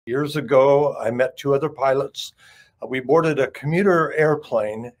Years ago, I met two other pilots. We boarded a commuter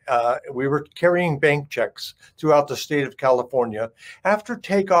airplane. We were carrying bank checks throughout the state of California. After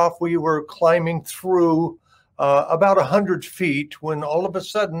takeoff, we were climbing through about 100 feet when all of a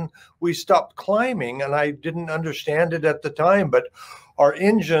sudden we stopped climbing, and I didn't understand it at the time, but our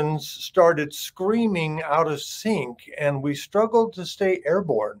engines started screaming out of sync, and we struggled to stay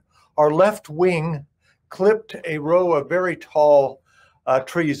airborne. Our left wing clipped a row of very tall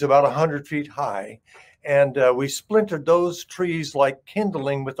trees about 100 feet high. And we splintered those trees like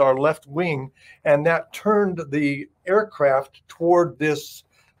kindling with our left wing. And that turned the aircraft toward this,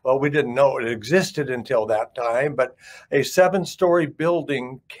 well, we didn't know it existed until that time, but a 7-story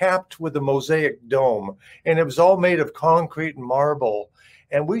building capped with a mosaic dome. And it was all made of concrete and marble.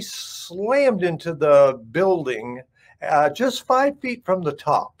 And we slammed into the building just 5 feet from the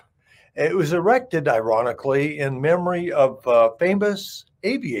top. It was erected, ironically, in memory of famous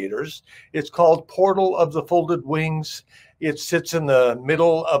aviators. It's called Portal of the Folded Wings. It sits in the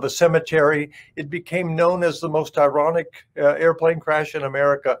middle of a cemetery. It became known as the most ironic airplane crash in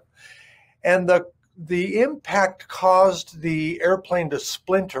America. And the impact caused the airplane to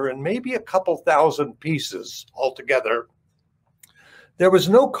splinter in maybe a couple thousand pieces altogether. There was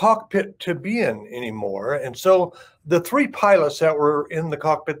no cockpit to be in anymore. And so the 3 pilots that were in the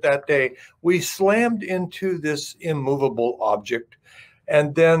cockpit that day, we slammed into this immovable object.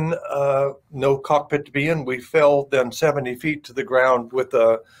 And then no cockpit to be in. We fell then 70 feet to the ground with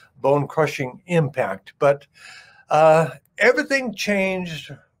a bone-crushing impact. But everything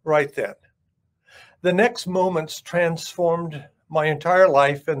changed right then. The next moments transformed my entire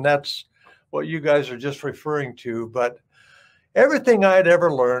life, and that's what you guys are just referring to. But everything I had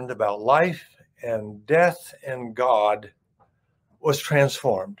ever learned about life and death and God was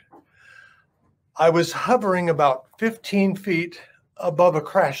transformed. I was hovering about 15 feet above a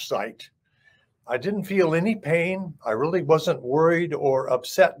crash site. I didn't feel any pain. I really wasn't worried or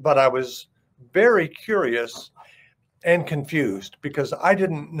upset, but I was very curious and confused because I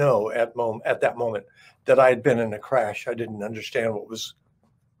didn't know at that moment that I had been in a crash. I didn't understand what was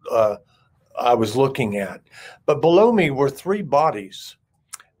I was looking at. But below me were 3 bodies.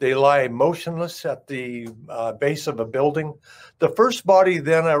 They lie motionless at the base of a building. The first body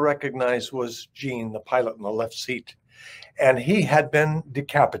then I recognized was Gene, the pilot in the left seat. And he had been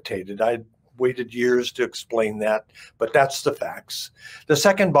decapitated. I'd waited years to explain that, but that's the facts. The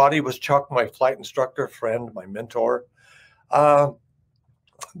second body was Chuck, my flight instructor, friend, my mentor. The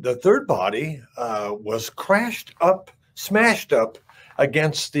third body was smashed up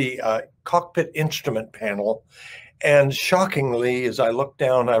against the cockpit instrument panel. And shockingly, as I looked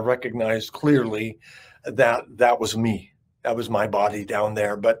down, I recognized clearly that that was me. That was my body down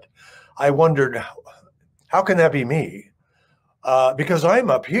there. But I wondered, how can that be me? Because I'm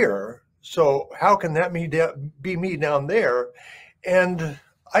up here, so how can that be me down there? And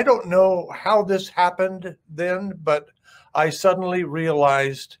I don't know how this happened then, but I suddenly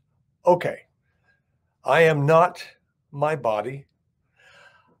realized, okay, I am not my body.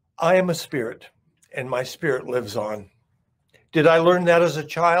 I am a spirit, and my spirit lives on. Did I learn that as a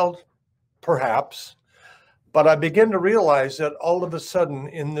child? Perhaps. But I began to realize that all of a sudden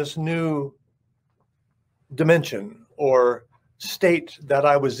in this new dimension or state that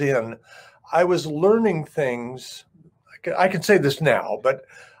I was in, I was learning things. I can say this now, but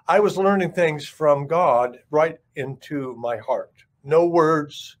I was learning things from God right into my heart. No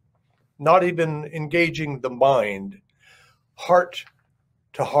words, not even engaging the mind, heart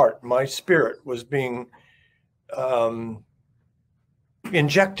to heart. My spirit was being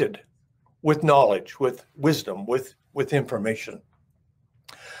injected with knowledge, with wisdom, with information.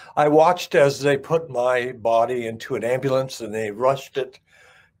 I watched as they put my body into an ambulance and they rushed it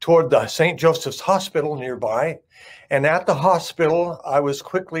toward the St. Joseph's Hospital nearby. And at the hospital, I was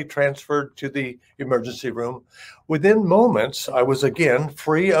quickly transferred to the emergency room. Within moments, I was again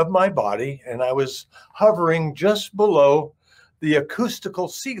free of my body, and I was hovering just below the acoustical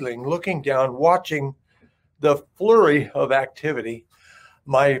ceiling, looking down, watching the flurry of activity.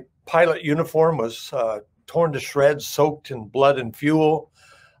 My pilot uniform was torn to shreds, soaked in blood and fuel.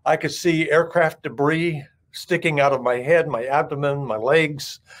 I could see aircraft debris sticking out of my head, my abdomen, my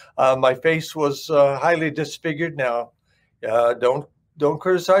legs. My face was highly disfigured. Now, don't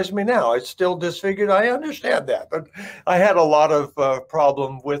criticize me now. It's still disfigured. I understand that, but I had a lot of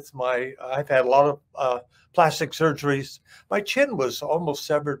problem with I've had a lot of plastic surgeries. My chin was almost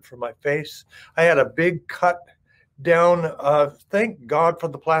severed from my face. I had a big cut down. Thank God for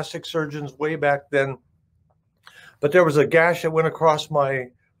the plastic surgeons way back then. But there was a gash that went across my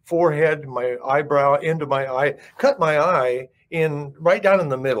forehead, my eyebrow, into my eye, cut my eye right down in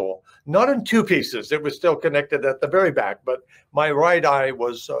the middle, not in two pieces. It was still connected at the very back, but my right eye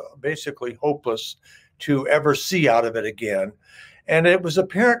was basically hopeless to ever see out of it again. And it was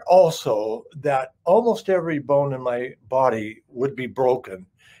apparent also that almost every bone in my body would be broken.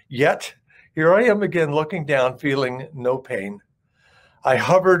 Yet, here I am again looking down, feeling no pain. I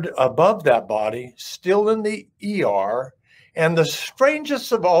hovered above that body, still in the ER, and the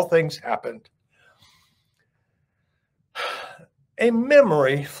strangest of all things happened. A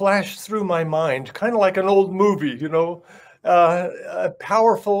memory flashed through my mind, kind of like an old movie, a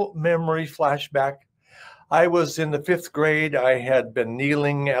powerful memory flashback. I was in the 5th grade. I had been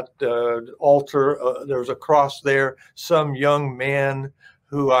kneeling at the altar. There was a cross there. Some young man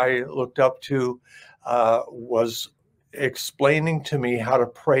who I looked up to was explaining to me how to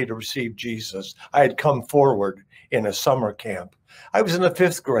pray to receive Jesus. I had come forward in a summer camp. I was in the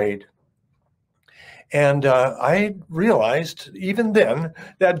 5th grade. And I realized even then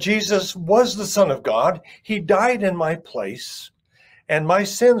that Jesus was the Son of God. He died in my place. And my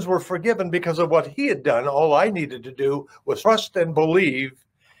sins were forgiven because of what he had done. All I needed to do was trust and believe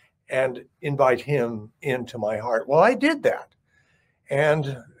and invite him into my heart. Well, I did that.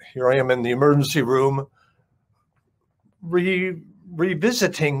 And here I am in the emergency room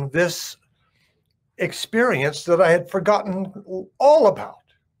revisiting this experience that I had forgotten all about.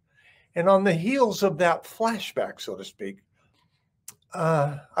 And on the heels of that flashback, so to speak,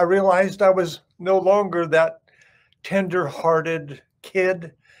 I realized I was no longer that tender-hearted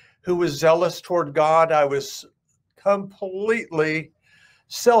kid who was zealous toward God. I was completely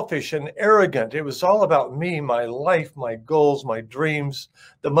selfish and arrogant. It was all about me, my life, my goals, my dreams,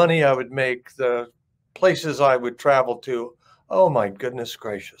 the money I would make, the places I would travel to. Oh my goodness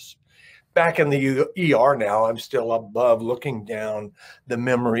gracious. Back in the ER now, I'm still above looking down. The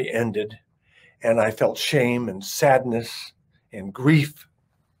memory ended, and I felt shame and sadness and grief.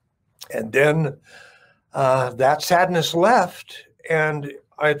 And then that sadness left, and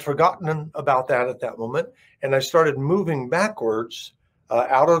I had forgotten about that at that moment. And I started moving backwards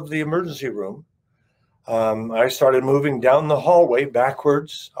out of the emergency room. I started moving down the hallway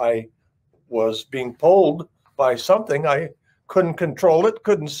backwards. I was being pulled by something. I couldn't control it,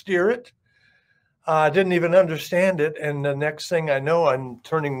 couldn't steer it. I didn't even understand it. And the next thing I know, I'm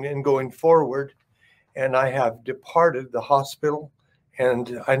turning and going forward, and I have departed the hospital.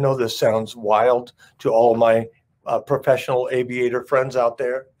 And I know this sounds wild to all my professional aviator friends out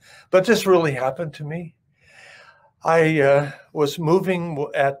there, but this really happened to me. I was moving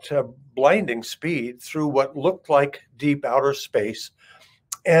at blinding speed through what looked like deep outer space.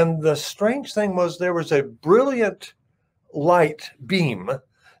 And the strange thing was there was a brilliant light beam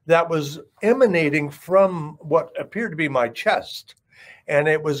that was emanating from what appeared to be my chest. And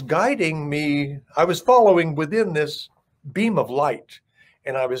it was guiding me. I was following within this beam of light,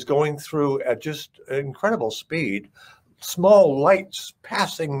 and I was going through at just incredible speed, small lights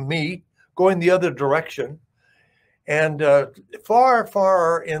passing me, going the other direction. And far,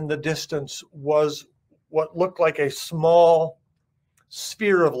 far in the distance was what looked like a small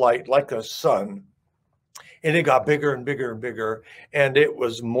sphere of light, like a sun. And it got bigger and bigger and bigger, and it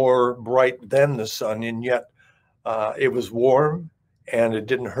was more bright than the sun, and yet it was warm, and it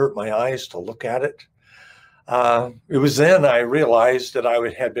didn't hurt my eyes to look at it. It was then I realized that I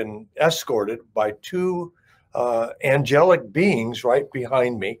had been escorted by two angelic beings right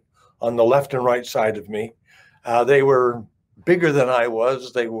behind me on the left and right side of me. They were bigger than I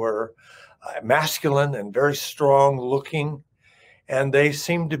was. They were masculine and very strong looking, and they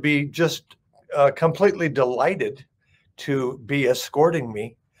seemed to be just completely delighted to be escorting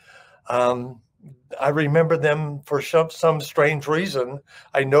me. I remember them for some strange reason.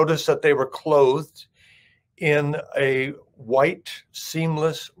 I noticed that they were clothed in a white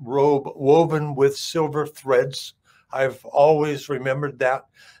seamless robe woven with silver threads. I've always remembered that.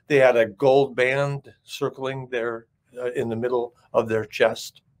 They had a gold band circling their in the middle of their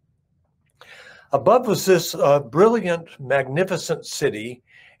chest. Above was this brilliant, magnificent city,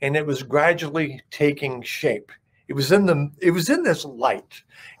 and it was gradually taking shape. It was in this light,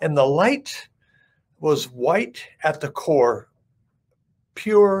 and the light was white at the core,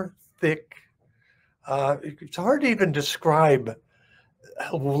 pure, thick. It's hard to even describe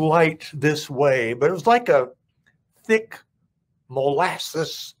light this way, but it was like a thick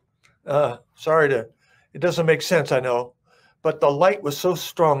molasses. It doesn't make sense, I know, but the light was so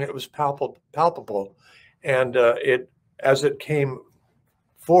strong it was palpable, and as it came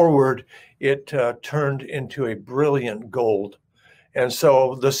forward, it turned into a brilliant gold, and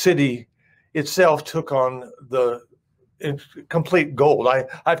so the city itself took on the complete gold.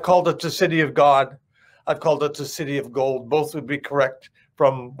 I've called it the City of God. I've called it the city of gold. Both would be correct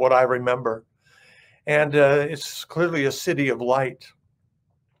from what I remember. And it's clearly a city of light.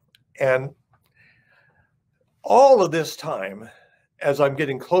 And all of this time, as I'm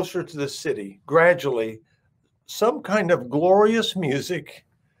getting closer to the city, gradually, some kind of glorious music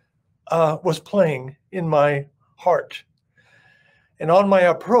was playing in my heart. And on my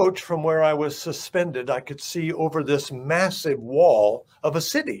approach from where I was suspended, I could see over this massive wall of a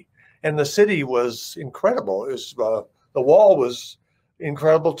city. And the city was incredible. It was, the wall was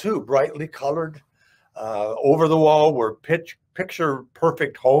incredible too, brightly colored. Over the wall were picture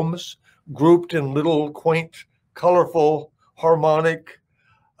perfect homes grouped in little quaint, colorful, harmonic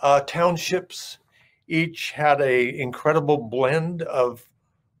townships. Each had an incredible blend of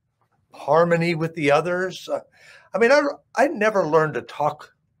harmony with the others. I mean, I never learned to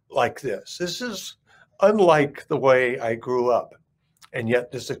talk like this. This is unlike the way I grew up. And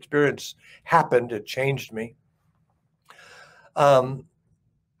yet this experience happened. It changed me.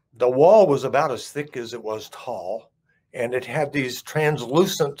 The wall was about as thick as it was tall, and it had these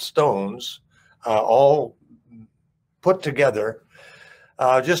translucent stones all put together.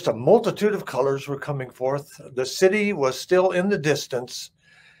 Just a multitude of colors were coming forth. The city was still in the distance.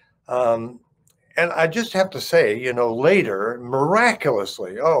 And I just have to say, you know, later,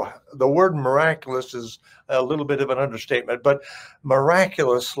 miraculously, the word miraculous is a little bit of an understatement, but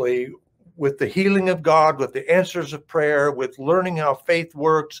miraculously, with the healing of God, with the answers of prayer, with learning how faith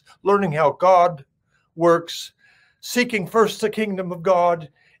works, learning how God works, seeking first the kingdom of God,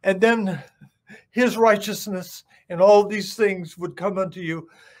 and then his righteousness, and all these things would come unto you.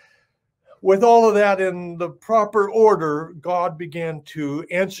 With all of that in the proper order, God began to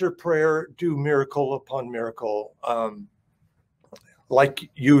answer prayer, do miracle upon miracle. Like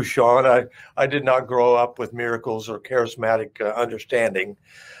you, Sean, I did not grow up with miracles or charismatic understanding.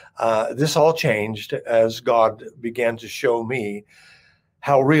 This all changed as God began to show me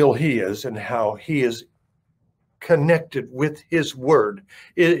how real he is and how he is connected with his word.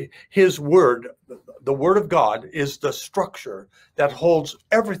 His word, the word of God, is the structure that holds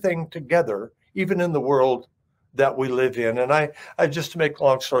everything together, even in the world that we live in. And I just to make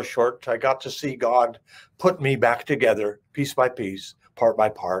long story short, I got to see God put me back together piece by piece, part by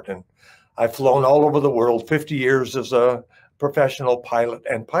part. And I've flown all over the world, 50 years as a professional pilot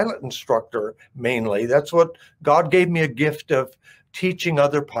and pilot instructor mainly. That's what God gave me, a gift of teaching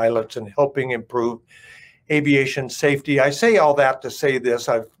other pilots and helping improve aviation safety. I say all that to say this: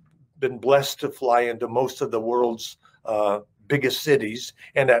 I've been blessed to fly into most of the world's biggest cities,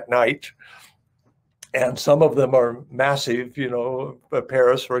 and at night. And some of them are massive, you know,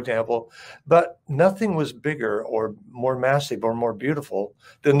 Paris, for example, but nothing was bigger or more massive or more beautiful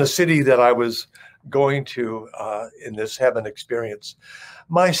than the city that I was going to in this heaven experience.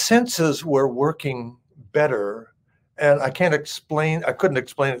 My senses were working better, and I couldn't explain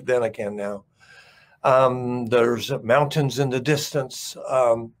it then, I can now. There's mountains in the distance.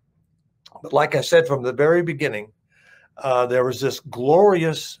 But like I said, from the very beginning, there was this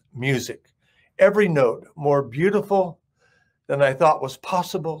glorious music. Every note more beautiful than I thought was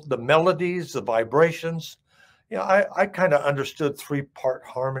possible. The melodies, the vibrations. You know, I kind of understood 3-part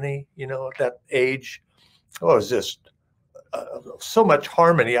harmony, you know, at that age. Oh, it was just so much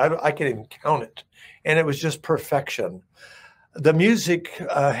harmony. I can't even count it. And it was just perfection. The music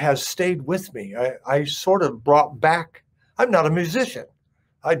has stayed with me. I sort of brought back, I'm not a musician.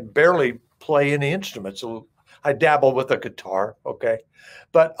 I barely play any instruments. I dabble with a guitar, okay?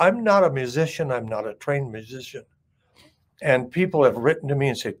 But I'm not a musician. I'm not a trained musician. And people have written to me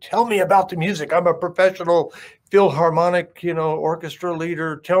and said, tell me about the music. I'm a professional Philharmonic, you know, orchestra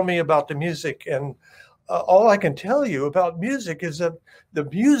leader. Tell me about the music. And all I can tell you about music is that the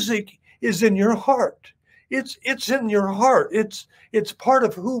music is in your heart. It's in your heart. It's part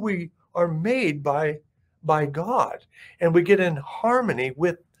of who we are made by God. And we get in harmony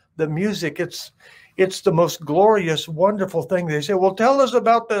with the music. It's the most glorious, wonderful thing. They say, well, tell us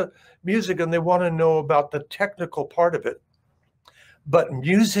about the music, and they want to know about the technical part of it. But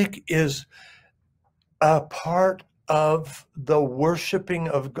music is a part of the worshiping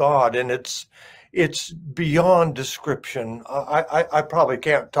of God, and it's beyond description. I probably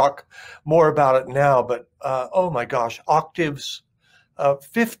can't talk more about it now, but oh my gosh, octaves,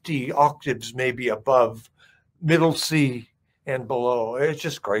 50 octaves maybe above middle C and below. It's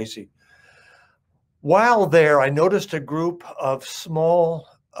just crazy. While there, I noticed a group of small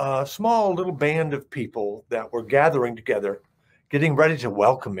little band of people that were gathering together, getting ready to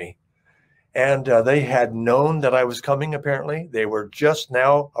welcome me. And they had known that I was coming, apparently. They were just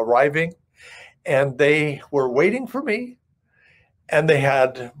now arriving, and they were waiting for me. And they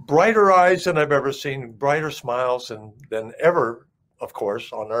had brighter eyes than I've ever seen, brighter smiles than ever, of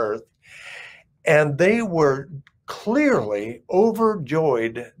course, on earth. And they were clearly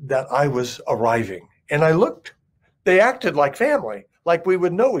overjoyed that I was arriving. And I looked, they acted like family, like we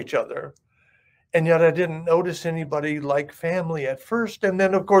would know each other. And yet I didn't notice anybody like family at first. And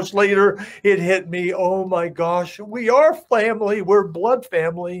then, of course, later it hit me, oh my gosh, we are family. We're blood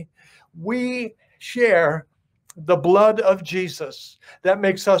family. We share the blood of Jesus. That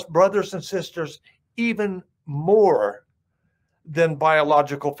makes us brothers and sisters even more than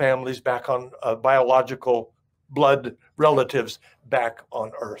biological families back on biological blood relatives back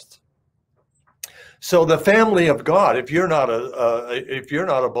on earth. So the family of God, if you're not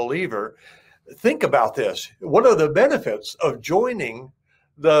a believer, think about this. One of the benefits of joining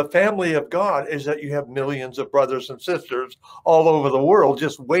the family of God is that you have millions of brothers and sisters all over the world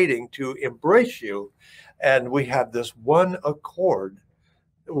just waiting to embrace you. And we have this one accord.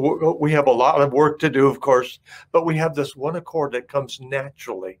 We have a lot of work to do, of course, but we have this one accord that comes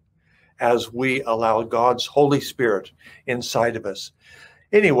naturally as we allow God's Holy Spirit inside of us.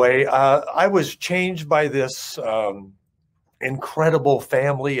 Anyway, I was changed by this incredible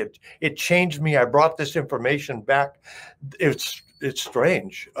family. It changed me. I brought this information back. It's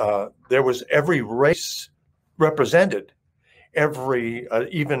strange. There was every race represented, every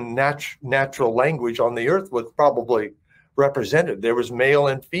even natural language on the earth was probably represented. There was male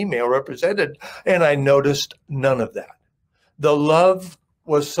and female represented, and I noticed none of that. The love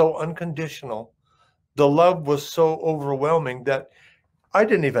was so unconditional. The love was so overwhelming that I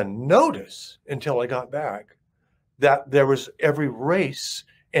didn't even notice until I got back that there was every race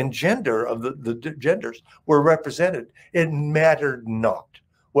and gender of the genders were represented. It mattered not.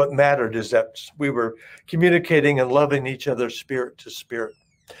 What mattered is that we were communicating and loving each other spirit to spirit.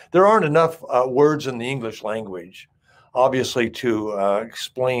 There aren't enough words in the English language, obviously, to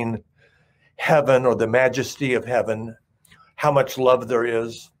explain heaven or the majesty of heaven, how much love there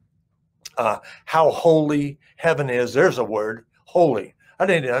is, how holy heaven is. There's a word, holy. I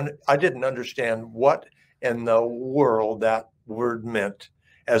didn't understand what in the world that word meant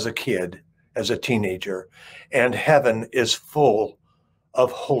as a kid, as a teenager. And heaven is full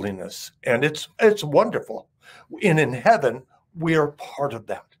of holiness, and it's wonderful. And in heaven, we are part of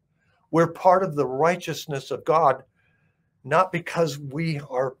that. We're part of the righteousness of God, not because we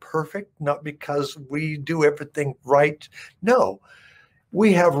are perfect, not because we do everything right. No,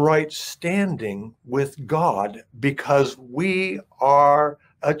 we have right standing with God because we are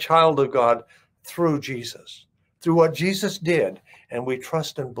a child of God through Jesus, through what Jesus did, and we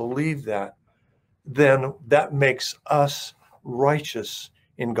trust and believe that, then that makes us righteous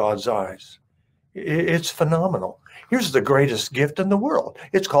in God's eyes. It's phenomenal. Here's the greatest gift in the world.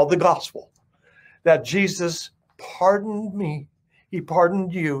 It's called the gospel, that Jesus pardoned me. He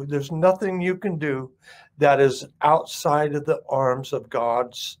pardoned you. There's nothing you can do that is outside of the arms of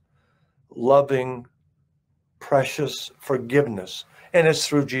God's loving, precious forgiveness. And it's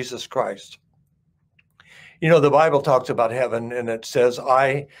through Jesus Christ. You know, the Bible talks about heaven, and it says,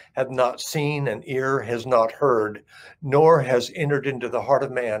 eye have not seen, and ear has not heard, nor has entered into the heart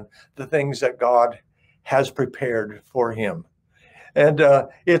of man the things that God has prepared for him. And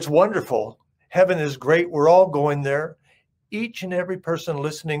it's wonderful. Heaven is great. We're all going there. Each and every person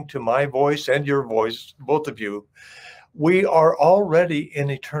listening to my voice and your voice, both of you, we are already in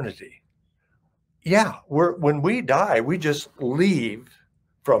eternity. Yeah, when we die, we just leave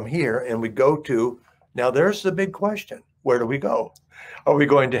from here and we go to, now there's the big question. Where do we go? Are we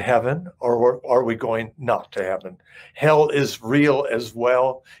going to heaven, or are we going not to heaven? Hell is real as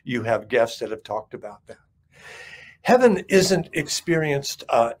well. You have guests that have talked about that. Heaven isn't experienced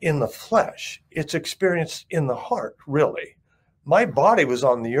in the flesh. It's experienced in the heart, really. My body was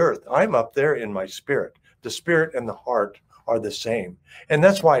on the earth. I'm up there in my spirit. The spirit and the heart are the same. And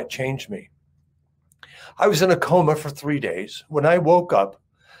that's why it changed me. I was in a coma for 3 days. When I woke up,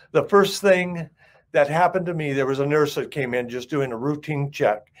 the first thing that happened to me, there was a nurse that came in just doing a routine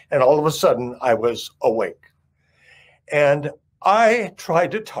check, and all of a sudden I was awake. And I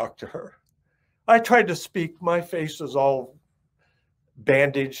tried to talk to her. I tried to speak. My face was all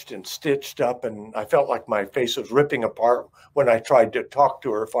bandaged and stitched up, and I felt like my face was ripping apart when I tried to talk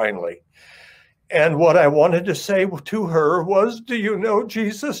to her finally. And what I wanted to say to her was, do you know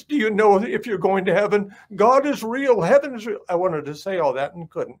Jesus? Do you know if you're going to heaven? God is real. Heaven is real. I wanted to say all that and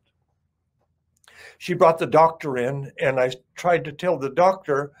couldn't. She brought the doctor in, and I tried to tell the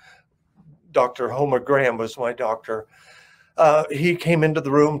doctor, Dr. Homer Graham was my doctor. He came into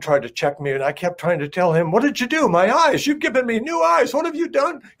the room, tried to check me, and I kept trying to tell him, what did you do? My eyes, you've given me new eyes. What have you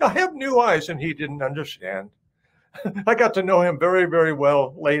done? I have new eyes. And he didn't understand I got to know him very, very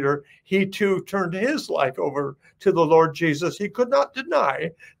well later. He too turned his life over to the Lord Jesus. He could not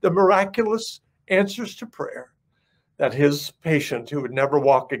deny the miraculous answers to prayer that his patient, who would never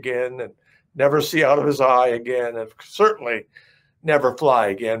walk again and never see out of his eye again, and certainly never fly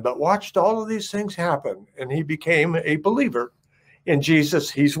again, but watched all of these things happen. And he became a believer in Jesus.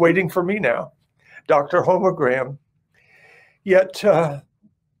 He's waiting for me now, Dr. Homer Graham. Yet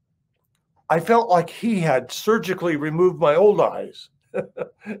I felt like he had surgically removed my old eyes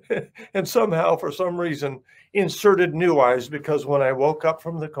and somehow, for some reason, inserted new eyes, because when I woke up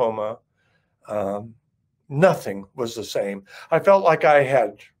from the coma, nothing was the same. I felt like I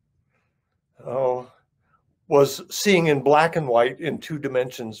had, was seeing in black and white in 2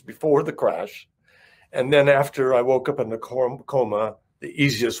 dimensions before the crash. And then after I woke up in the coma, the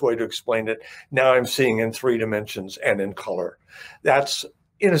easiest way to explain it, now I'm seeing in 3 dimensions and in color. That's,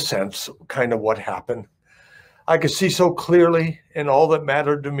 in a sense, kind of what happened. I could see so clearly, and all that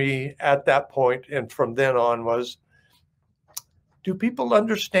mattered to me at that point and from then on was, do people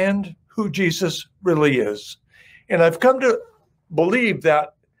understand who Jesus really is? And I've come to believe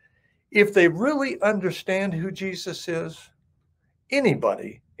that if they really understand who Jesus is,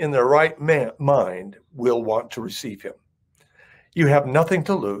 anybody in their right mind will want to receive him. You have nothing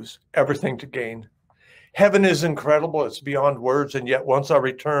to lose, everything to gain. Heaven is incredible. It's beyond words. And yet once I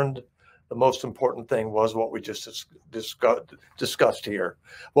returned, the most important thing was what we just discussed here.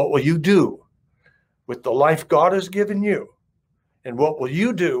 What will you do with the life God has given you? And what will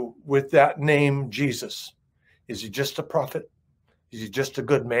you do with that name, Jesus? Is he just a prophet? Is he just a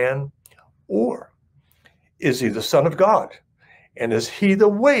good man? Or is he the Son of God? And is he the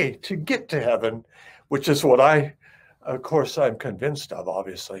way to get to heaven? Which is what of course, I'm convinced of,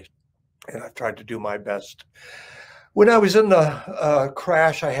 obviously. And I've tried to do my best. When I was in the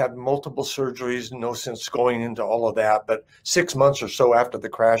crash, I had multiple surgeries. No sense going into all of that. But 6 months or so after the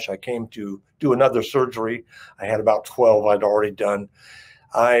crash, I came to do another surgery. I had about 12 I'd already done.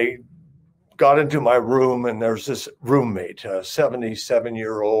 I got into my room, and there's this roommate, a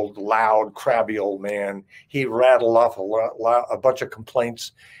 77-year-old, loud, crabby old man. He rattled off a bunch of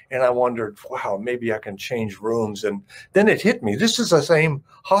complaints, and I wondered, wow, maybe I can change rooms. And then it hit me. This is the same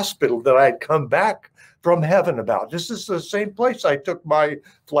hospital that I'd come back from heaven about. This is the same place I took my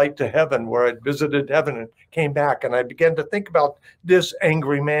flight to heaven, where I'd visited heaven and came back. And I began to think about this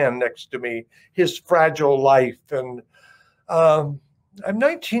angry man next to me, his fragile life. And I'm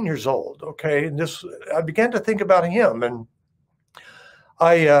 19 years old, okay? And I began to think about him, and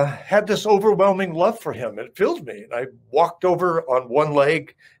I had this overwhelming love for him. It filled me. And I walked over on one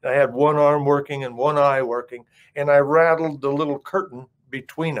leg, and I had one arm working and one eye working, and I rattled the little curtain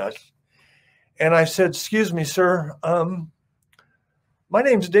between us. And I said, "Excuse me, sir, my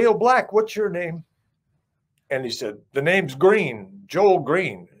name's Dale Black. What's your name?" And he said, "The name's Green, Joel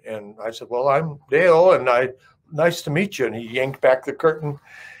Green." And I said, "Well, I'm Dale, and nice to meet you." And he yanked back the curtain,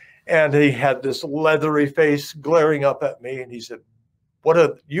 and he had this leathery face glaring up at me. And he said, "What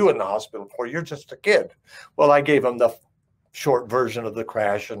are you in the hospital for? You're just a kid." Well, I gave him the short version of the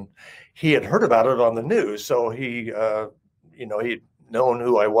crash, and he had heard about it on the news. So he'd known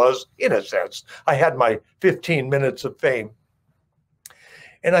who I was, in a sense. I had my 15 minutes of fame.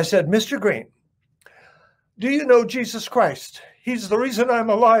 And I said, "Mr. Green, do you know Jesus Christ? He's the reason I'm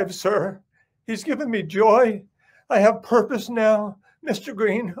alive, sir. He's given me joy. I have purpose now. Mr.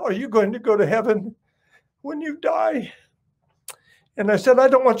 Green, are you going to go to heaven when you die?" And I said, "I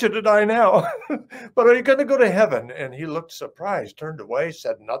don't want you to die now, but are you going to go to heaven?" And he looked surprised, turned away,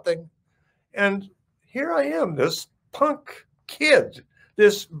 said nothing. And here I am, this punk kid,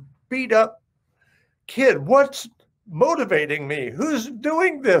 this beat up kid. What's motivating me? Who's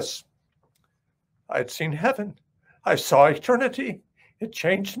doing this? I'd seen heaven. I saw eternity. It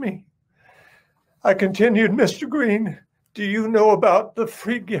changed me. I continued, "Mr. Green, do you know about the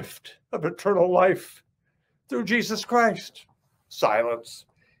free gift of eternal life through Jesus Christ?" Silence.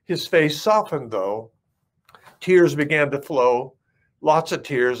 His face softened, though. Tears began to flow. Lots of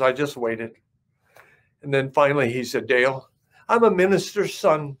tears. I just waited. And then finally he said, "Dale, I'm a minister's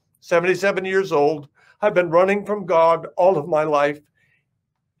son, 77 years old. I've been running from God all of my life.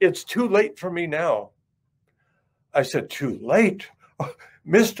 It's too late for me now." I said, "Too late?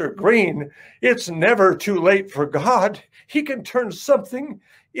 Mr. Green, it's never too late for God. He can turn something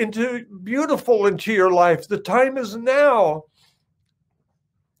beautiful into your life. The time is now.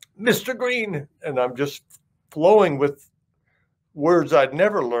 Mr. Green," and I'm just flowing with words I'd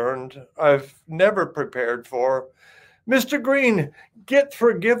never learned, I've never prepared for. "Mr. Green, get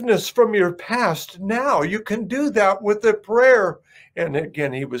forgiveness from your past now. You can do that with a prayer." And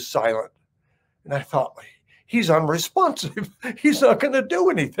again, he was silent. And I thought, he's unresponsive. He's not going to do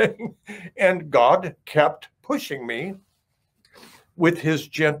anything. And God kept pushing me with his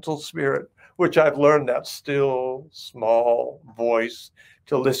gentle spirit, which I've learned that still small voice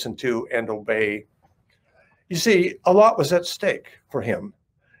to listen to and obey. You see, a lot was at stake for him.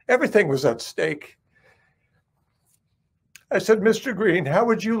 Everything was at stake. I said, Mr. Green, how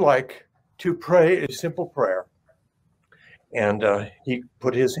would you like to pray a simple prayer? And he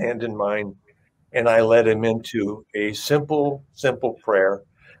put his hand in mine, and I led him into a simple prayer.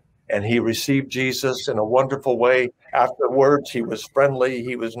 And he received Jesus in a wonderful way. Afterwards, he was friendly.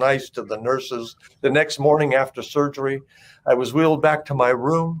 He was nice to the nurses. The next morning after surgery, I was wheeled back to my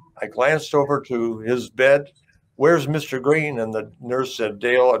room. I glanced over to his bed. Where's Mr. Green? And the nurse said,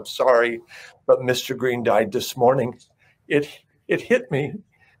 Dale, I'm sorry, but Mr. Green died this morning. It hit me.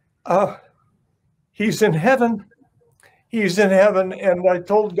 He's in heaven. He's in heaven. And I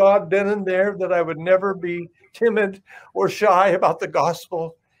told God then and there that I would never be timid or shy about the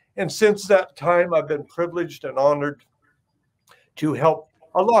gospel. And since that time, I've been privileged and honored to help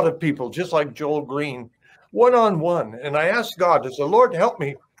a lot of people, just like Joel Green, one-on-one. And I asked God, I said, Lord, help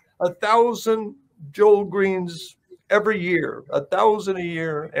me. 1,000 Joel Greens every year, 1,000 a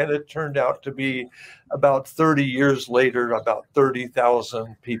year. And it turned out to be about 30 years later, about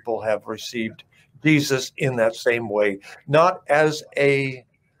 30,000 people have received Jesus in that same way, not as a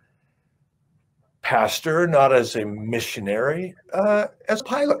pastor, not as a missionary, as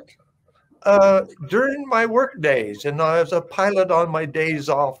pilot. During my work days and as a pilot on my days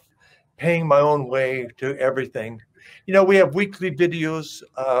off, paying my own way to everything. You know, we have weekly videos,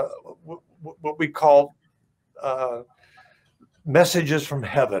 what we call messages from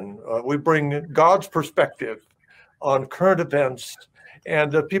heaven. We bring God's perspective on current events,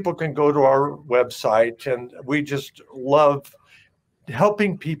 and people can go to our website, and we just love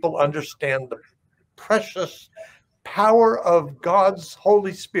helping people understand the precious power of God's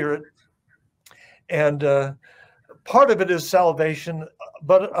Holy Spirit. And part of it is salvation,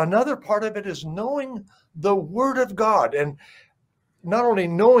 but another part of it is knowing the Word of God. And not only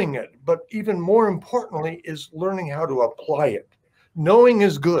knowing it, but even more importantly, is learning how to apply it. Knowing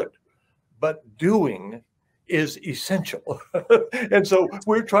is good, but doing is essential. And so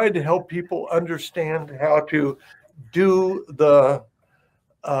we're trying to help people understand how to do the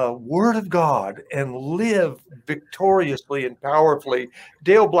Word of God and live victoriously and powerfully.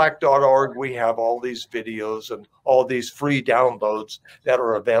 DaleBlack.org, we have all these videos and all these free downloads that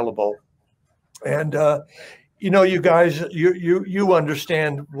are available. And you know, you guys, you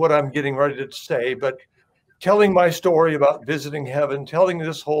understand what I'm getting ready to say, but telling my story about visiting heaven, telling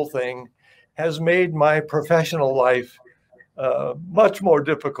this whole thing has made my professional life much more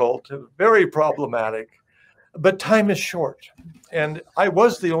difficult, very problematic. But time is short. And I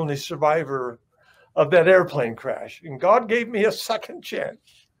was the only survivor of that airplane crash. And God gave me a second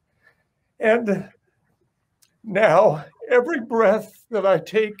chance. And now every breath that I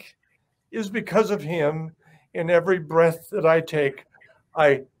take is because of him. And every breath that I take,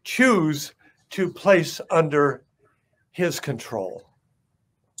 I choose to place under his control.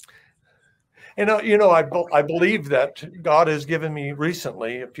 And, you know, I believe that God has given me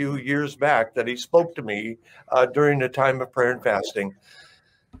recently, a few years back, that he spoke to me during the time of prayer and fasting,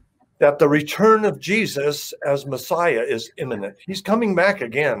 that the return of Jesus as Messiah is imminent. He's coming back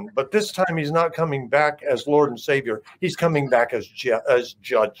again, but this time he's not coming back as Lord and Savior. He's coming back as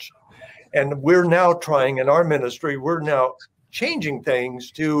judge. And we're now trying in our ministry, we're now changing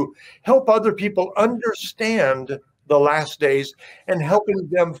things to help other people understand the last days and helping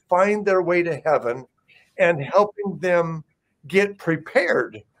them find their way to heaven and helping them get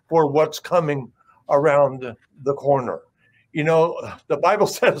prepared for what's coming around the corner. You know, the Bible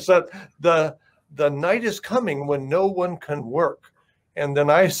says that the night is coming when no one can work. And then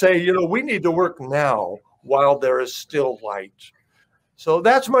I say, you know, we need to work now while there is still light. So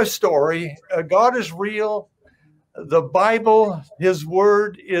that's my story. God is real. The Bible, his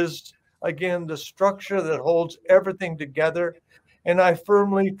word is, again, the structure that holds everything together. And I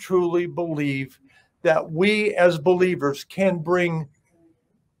firmly, truly believe that we as believers can bring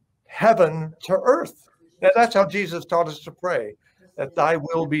heaven to earth. Now, that's how Jesus taught us to pray, that thy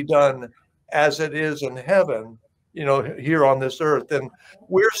will be done as it is in heaven, you know, here on this earth. And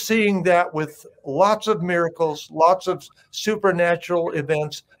we're seeing that with lots of miracles, lots of supernatural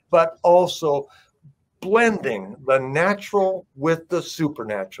events, but also blending the natural with the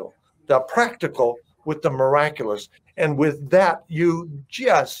supernatural, the practical with the miraculous. And with that, you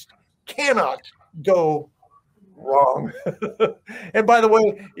just cannot go wrong. And by the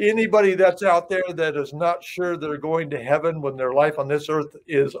way, anybody that's out there that is not sure they're going to heaven when their life on this earth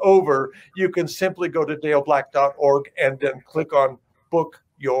is over, you can simply go to daleblack.org and then click on book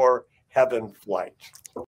your heaven flight.